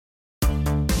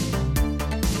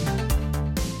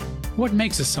What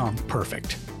makes a song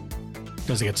perfect?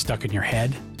 Does it get stuck in your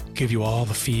head, give you all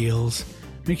the feels,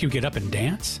 make you get up and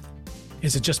dance?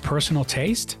 Is it just personal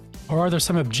taste? Or are there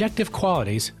some objective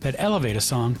qualities that elevate a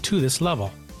song to this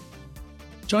level?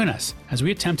 Join us as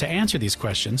we attempt to answer these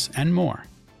questions and more.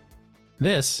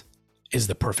 This is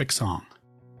The Perfect Song.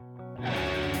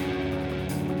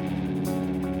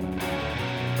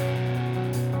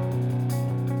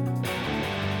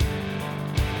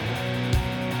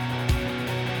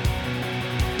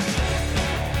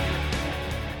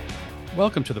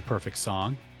 Welcome to The Perfect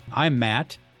Song. I'm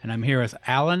Matt, and I'm here with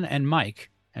Alan and Mike,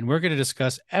 and we're going to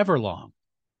discuss Everlong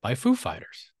by Foo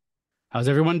Fighters. How's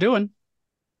everyone doing?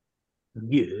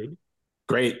 Good.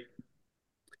 Great.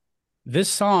 This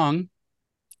song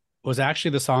was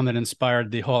actually the song that inspired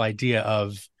the whole idea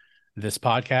of this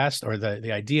podcast, or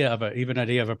the idea of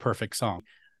idea of a perfect song.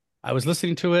 I was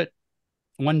listening to it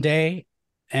one day,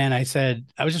 and I said,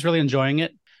 I was just really enjoying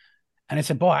it. And I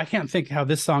said, boy, I can't think how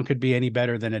this song could be any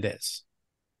better than it is.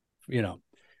 You know,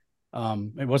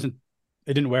 it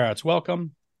didn't wear out its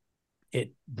welcome.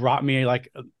 It brought me like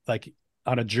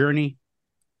on a journey.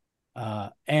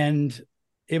 And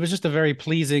it was just a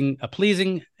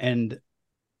pleasing and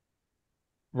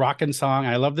rocking song.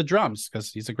 I love the drums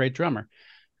because he's a great drummer.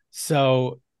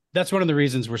 So that's one of the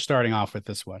reasons we're starting off with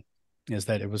this one, is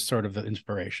that it was sort of the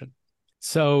inspiration.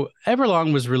 So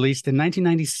Everlong was released in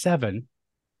 1997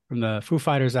 from the Foo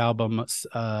Fighters album,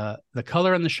 The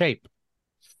Color and the Shape.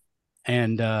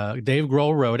 And Dave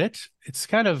Grohl wrote it. It's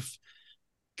kind of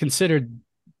considered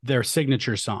their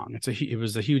signature song. It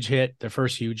was a huge hit, their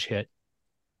first huge hit.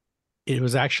 It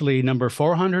was actually number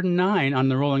 409 on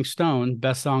the Rolling Stone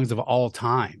Best Songs of All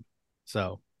Time.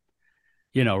 So,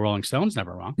 you know, Rolling Stone's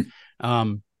never wrong.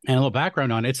 And a little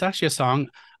background on it. It's actually a song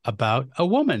about a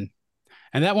woman.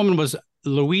 And that woman was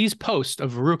Louise Post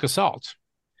of Veruca Salt.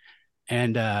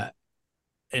 And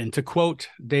to quote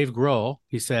Dave Grohl,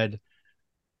 he said,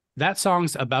 "That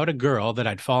song's about a girl that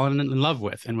I'd fallen in love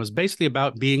with, and was basically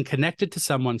about being connected to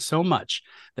someone so much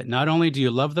that not only do you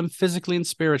love them physically and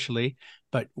spiritually,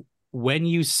 but when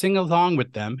you sing along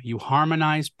with them, you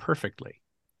harmonize perfectly."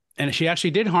 And she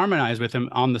actually did harmonize with him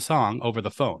on the song over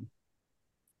the phone.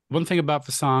 One thing about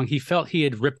the song, he felt he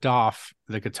had ripped off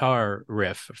the guitar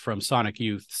riff from Sonic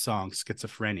Youth's song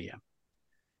Schizophrenia.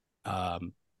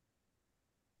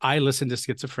 I listened to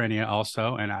Schizophrenia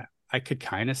also, and I could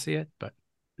kind of see it, but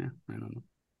yeah, I don't know.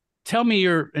 Tell me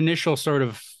your initial tell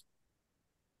me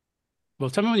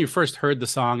when you first heard the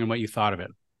song and what you thought of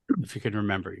it, if you can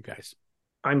remember, you guys.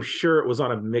 I'm sure it was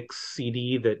on a mixed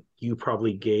CD that you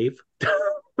probably gave.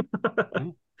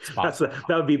 Well, that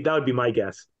would be my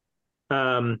guess.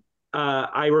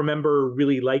 I remember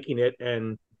really liking it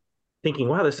and thinking,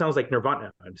 "Wow, this sounds like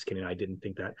Nirvana." I'm just kidding. I didn't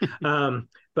think that.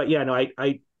 But yeah, no,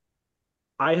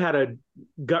 I had a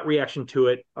gut reaction to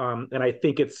it, and I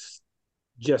think it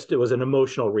was an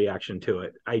emotional reaction to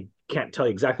it. I can't tell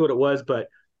you exactly what it was, but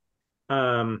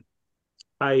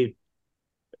I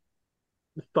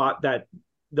thought that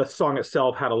the song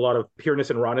itself had a lot of pureness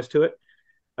and rawness to it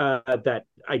that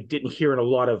I didn't hear in a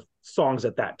lot of songs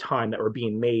at that time that were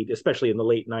being made, especially in the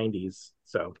late 90s.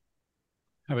 So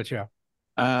how about you?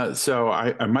 So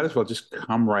I might as well just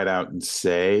come right out and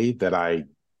say that I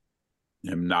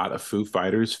am not a Foo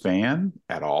Fighters fan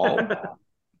at all.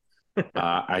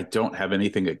 I don't have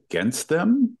anything against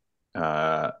them.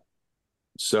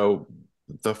 So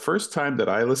the first time that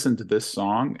I listened to this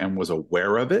song and was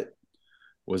aware of it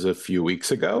was a few weeks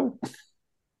ago.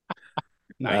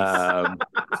 Nice.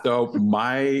 So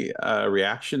my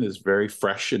reaction is very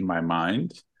fresh in my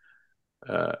mind.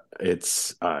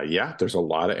 There's a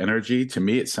lot of energy. To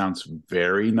me, it sounds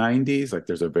very 90s. Like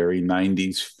there's a very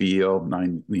 90s feel,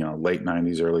 late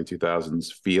 90s, early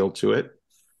 2000s feel to it.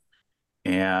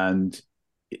 And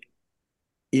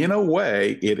in a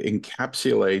way, it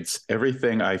encapsulates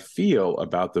everything I feel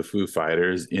about the Foo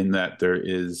Fighters, in that there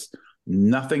is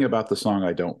nothing about the song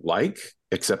I don't like,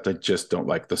 except I just don't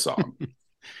like the song.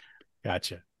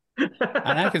 Gotcha.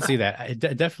 And I can see that. It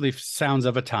definitely sounds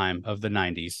of a time of the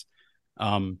 90s.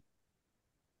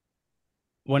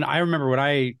 When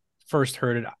I first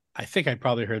heard it, I think I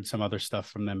probably heard some other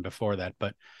stuff from them before that,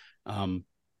 but I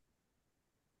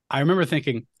remember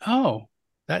thinking, oh,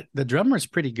 that the drummer is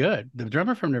pretty good. The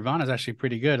drummer from Nirvana is actually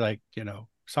pretty good,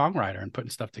 songwriter and putting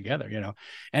stuff together,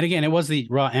 And again, it was the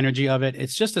raw energy of it.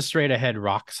 It's just a straight ahead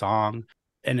rock song,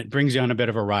 and it brings you on a bit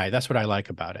of a ride. That's what I like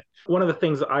about it. One of the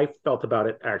things I felt about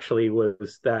it actually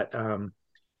was that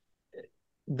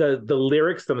the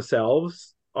lyrics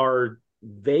themselves are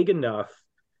vague enough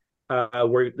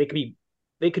where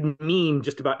they could mean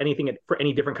just about anything for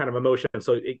any different kind of emotion.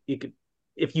 So it could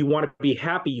if you want to be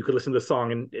happy, you could listen to the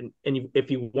song, and if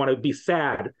you want to be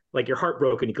sad, like you're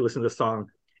heartbroken, you could listen to the song,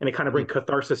 and it kind of bring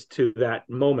catharsis to that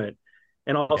moment.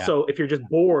 And Yeah. also, if you're just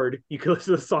bored, you can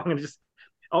listen to the song and just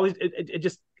always it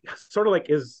just sort of like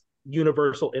is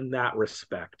universal in that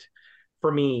respect.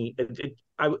 For me,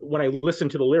 when I listen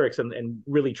to the lyrics and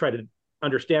really try to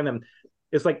understand them,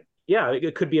 it's like, yeah,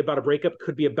 it could be about a breakup,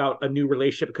 could be about a new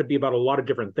relationship, it could be about a lot of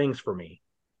different things for me.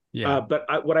 Yeah. But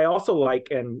what I also like,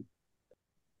 and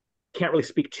can't really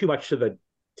speak too much to the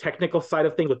technical side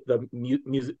of things with the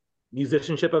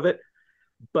musicianship of it,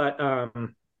 but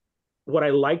what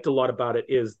I liked a lot about it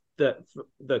is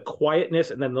the quietness,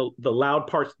 and then the loud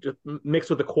parts just mixed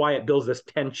with the quiet builds this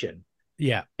tension.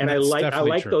 Yeah. And That's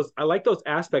definitely true. I like those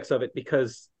aspects of it,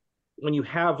 because when you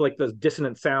have like those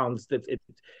dissonant sounds, that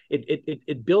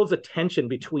it builds a tension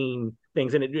between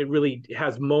things, and it really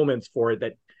has moments for it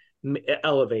that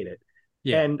elevate it.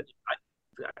 Yeah. And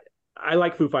I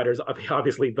like Foo Fighters,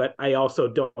 obviously, but I also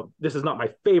don't. This is not my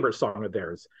favorite song of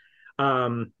theirs.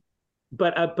 Um,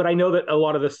 but I know that a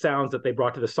lot of the sounds that they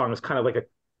brought to the song is kind of like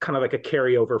a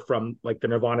carryover from like the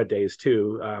Nirvana days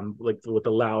too, like with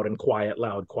the loud and quiet,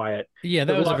 loud, quiet. Yeah.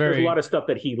 That was There's a lot of stuff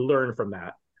that he learned from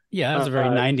that. yeah, that was a very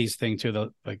 90s thing too, the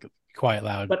like quiet,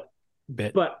 loud But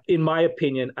bit. but in my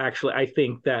opinion, actually, I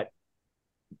think that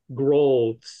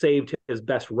Grohl saved his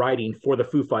best writing for the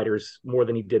Foo Fighters more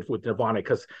than he did with Nirvana,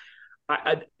 because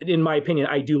in my opinion,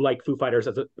 I do like Foo Fighters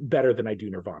better than I do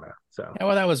Nirvana. So Yeah,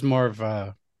 well, that was more of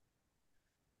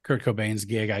Kurt Cobain's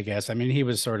gig, I guess. I mean, he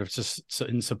was sort of just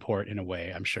in support in a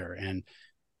way, I'm sure. And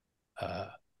uh,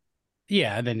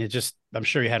 yeah, and then I'm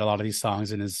sure he had a lot of these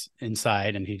songs in his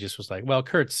inside, and he just was like, well,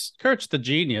 Kurt's the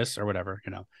genius or whatever,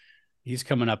 he's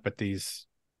coming up with these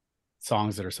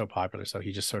songs that are so popular. So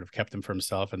he just sort of kept them for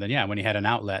himself. And then, yeah, when he had an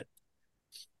outlet,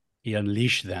 he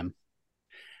unleashed them.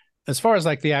 As far as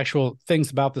like the actual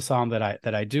things about the song that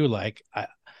I do like,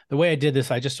 the way I did this,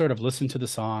 I just sort of listened to the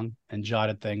song and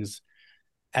jotted things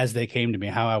as they came to me,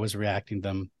 how I was reacting to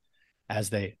them as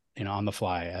they, on the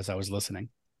fly as I was listening.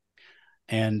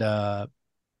 And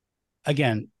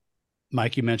again,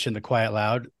 Mike, you mentioned the quiet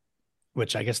loud,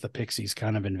 which I guess the Pixies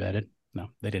kind of invented. No,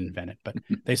 they didn't invent it, but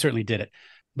they certainly did it.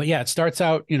 But yeah, it starts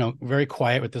out, very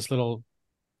quiet with this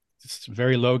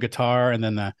very low guitar, and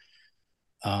then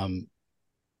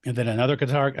and then another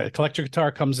electric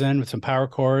guitar comes in with some power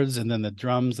chords, and then the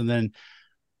drums, and then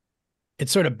it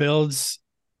sort of builds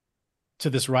to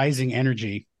this rising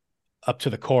energy up to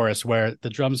the chorus where the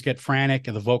drums get frantic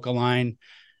and the vocal line,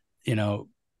 the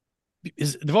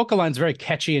vocal line's very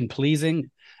catchy and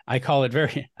pleasing. I'm calling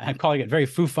it very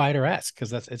Foo Fighter-esque,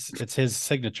 because it's his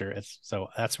signature. So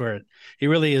that's where he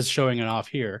really is showing it off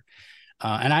here.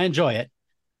 And I enjoy it.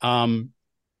 And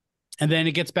then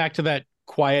it gets back to that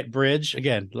quiet bridge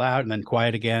again, loud and then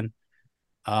quiet again.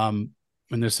 And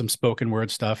there's some spoken word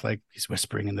stuff, like he's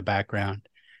whispering in the background.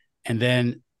 And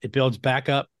then it builds back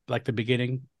up like the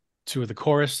beginning to the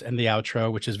chorus and the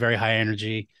outro, which is very high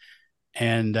energy.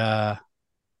 And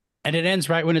it ends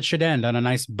right when it should end, on a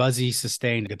nice buzzy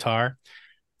sustained guitar.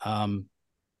 Again,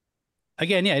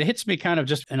 yeah, it hits me kind of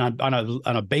just on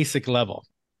a basic level.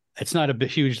 It's not a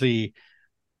hugely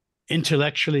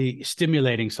intellectually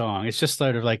stimulating song. It's just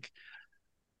sort of like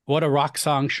what a rock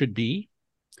song should be.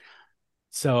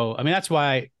 So, I mean, that's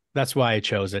why I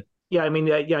chose it. yeah, I mean,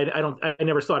 yeah, I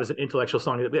never saw it as an intellectual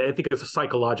song. I think it's a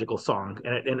psychological song,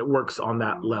 and it works on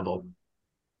that level.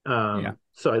 Yeah.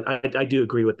 So I do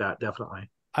agree with that, definitely.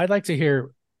 I'd like to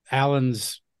hear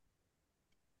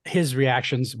his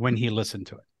reactions when he listened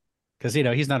to it, because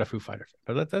he's not a Foo Fighter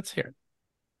fan, but let's hear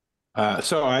it.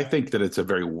 So I think that it's a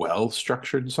very well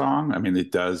structured song. I mean,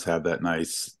 it does have that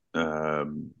nice,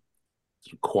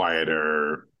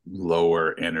 quieter,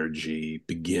 lower energy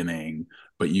beginning,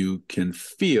 but you can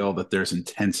feel that there's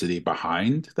intensity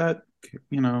behind that,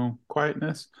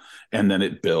 quietness, and then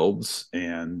it builds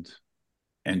and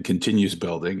continues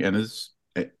building, and is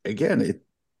again it.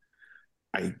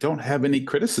 I don't have any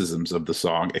criticisms of the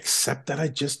song, except that I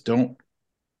just don't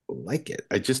like it.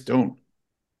 I just don't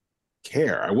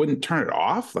care. I wouldn't turn it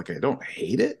off. Like, I don't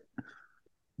hate it, Yeah.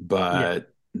 but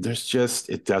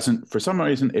it doesn't, for some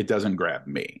reason, it doesn't grab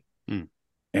me. Mm.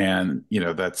 And,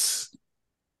 that's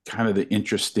kind of the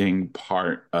interesting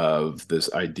part of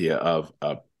this idea of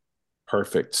a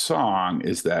perfect song,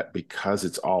 is that because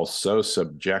it's all so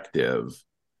subjective,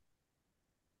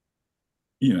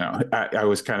 I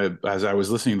was kind of, as I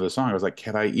was listening to the song, I was like,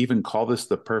 can I even call this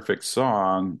the perfect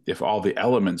song if all the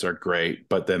elements are great,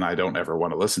 but then I don't ever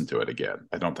want to listen to it again?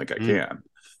 I don't think I can.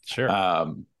 Sure.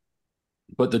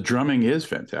 But the drumming is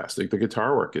fantastic. The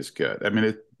guitar work is good. I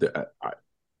mean,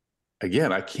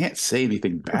 again, I can't say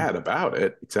anything bad about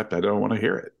it, except I don't want to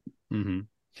hear it. Mm-hmm.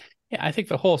 Yeah, I think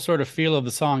the whole sort of feel of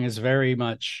the song is very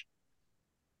much,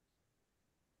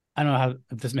 I don't know how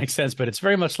if this makes sense, but it's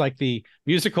very much like the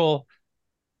musical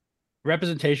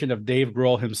representation of Dave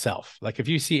Grohl himself. Like if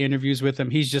you see interviews with him,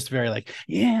 he's just very like,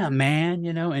 yeah, man,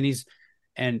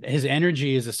 and his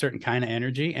energy is a certain kind of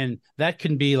energy. And that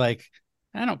can be like,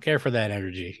 I don't care for that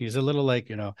energy. He's a little like,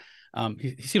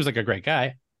 he seems like a great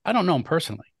guy. I don't know him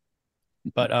personally,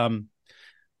 but, and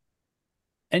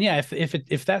yeah,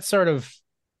 if that sort of,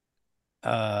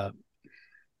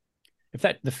 if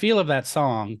that the feel of that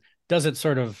song doesn't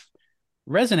sort of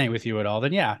resonate with you at all,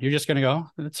 then yeah, you're just going to go,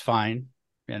 it's fine.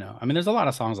 I mean, there's a lot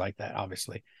of songs like that,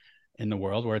 obviously, in the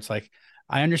world where it's like,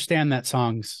 I understand that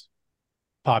song's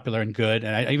popular and good.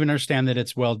 And I even understand that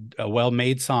it's a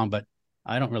well-made song, but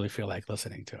I don't really feel like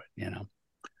listening to it,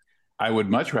 I would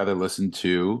much rather listen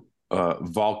to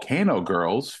Volcano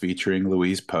Girls featuring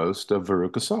Louise Post of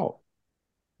Veruca Salt.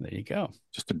 There you go.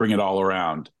 Just to bring it all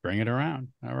around. Bring it around.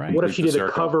 All right. What if she did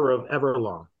a cover of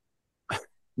Everlong?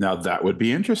 Now that would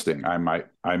be interesting. I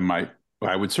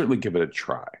would certainly give it a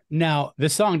try. Now,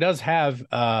 this song does have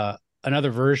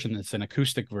another version that's an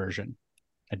acoustic version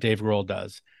that Dave Grohl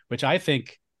does, which I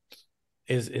think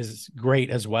is great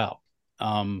as well.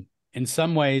 In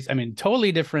some ways, I mean,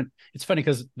 totally different. It's funny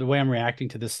because the way I'm reacting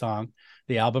to this song,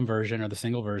 the album version or the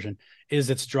single version, is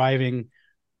it's driving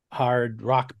hard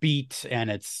rock beat and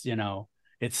it's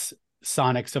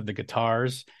sonics of the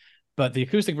guitars. But the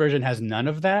acoustic version has none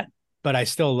of that, but I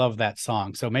still love that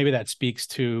song. So maybe that speaks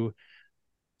to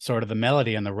sort of the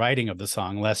melody and the writing of the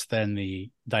song less than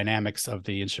the dynamics of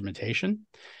the instrumentation.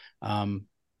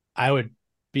 I would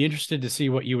be interested to see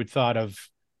what you would thought of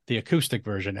the acoustic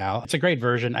version, Al. It's a great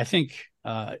version. I think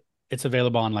it's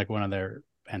available on like one of their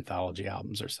anthology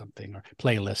albums or something, or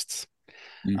playlists.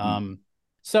 Mm-hmm.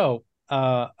 So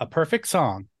a perfect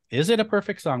song. Is it a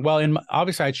perfect song? Well,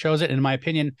 obviously I chose it. In my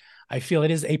opinion, I feel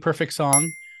it is a perfect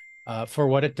song for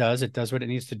what it does. It does what it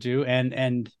needs to do.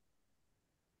 And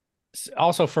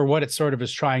also for what it sort of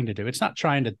is trying to do. It's not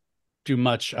trying to do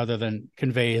much other than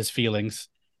convey his feelings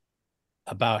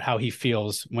about how he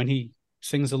feels when he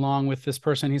sings along with this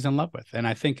person he's in love with. And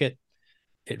I think it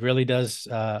really does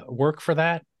work for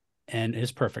that and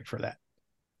is perfect for that.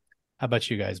 How about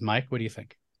you guys? Mike, what do you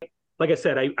think? Like I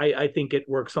said, I think it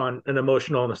works on an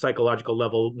emotional and a psychological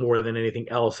level more than anything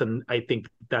else. And I think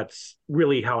that's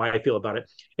really how I feel about it.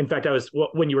 In fact,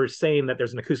 when you were saying that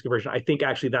there's an acoustic version, I think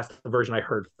actually that's the version I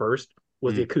heard first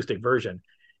was the acoustic version.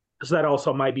 So that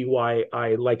also might be why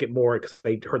I like it more, because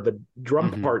I heard the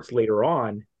drum parts later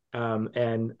on.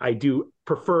 And I do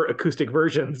prefer acoustic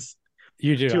versions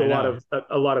to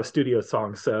a lot of studio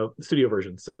songs, so studio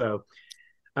versions. So,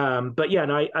 but yeah,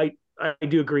 no, I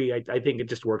do agree. I think it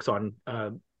just works on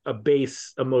a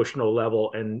base emotional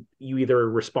level, and you either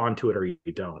respond to it or you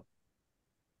don't.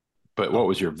 But what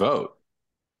was your vote?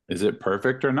 Is it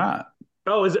perfect or not?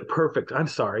 Oh, is it perfect? I'm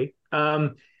sorry.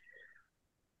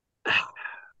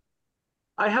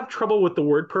 I have trouble with the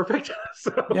word perfect.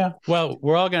 So. Yeah. Well,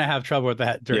 we're all going to have trouble with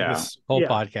that during this whole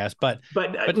podcast. But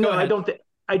no, I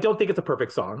don't think it's a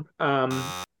perfect song.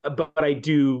 But I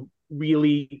do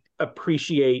really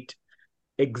appreciate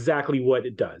exactly what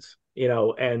it does,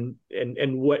 and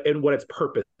what its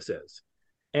purpose is.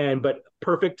 But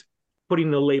perfect,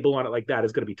 putting the label on it like that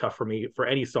is going to be tough for me for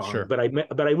any song. Sure. But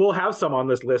I will have some on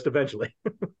this list eventually.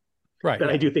 Right.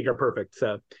 That I do think are perfect.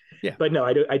 So yeah. But no,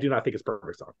 I do not think it's a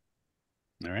perfect song.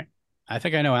 All right. I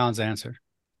think I know Alan's answer.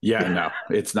 Yeah, no,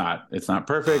 it's not. It's not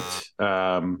perfect.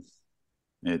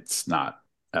 It's not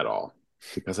at all,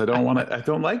 because I don't want it. I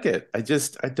don't like it. I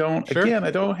don't, sure. Again, I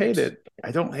don't hate it.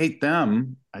 I don't hate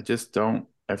them. I just don't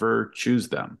ever choose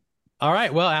them. All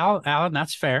right. Well, Alan,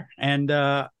 that's fair. And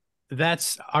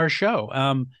that's our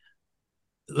show.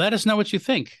 Let us know what you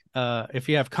think. If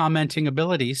you have commenting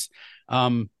abilities,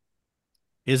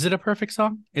 is it a perfect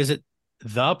song? Is it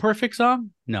the perfect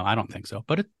song? No, I don't think so.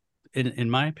 But in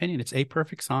my opinion, it's a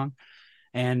perfect song.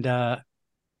 And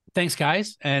thanks,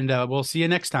 guys. And we'll see you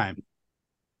next time.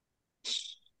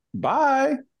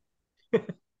 Bye.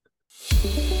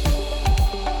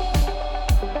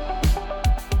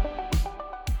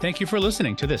 Thank you for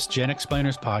listening to this Gen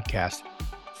Explainers podcast.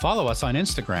 Follow us on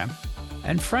Instagram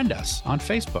and friend us on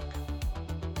Facebook.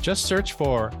 Just search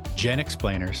for Gen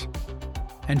Explainers.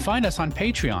 And find us on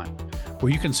Patreon,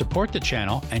 where you can support the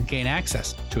channel and gain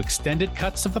access to extended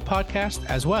cuts of the podcast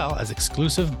as well as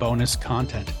exclusive bonus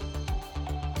content.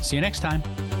 See you next time.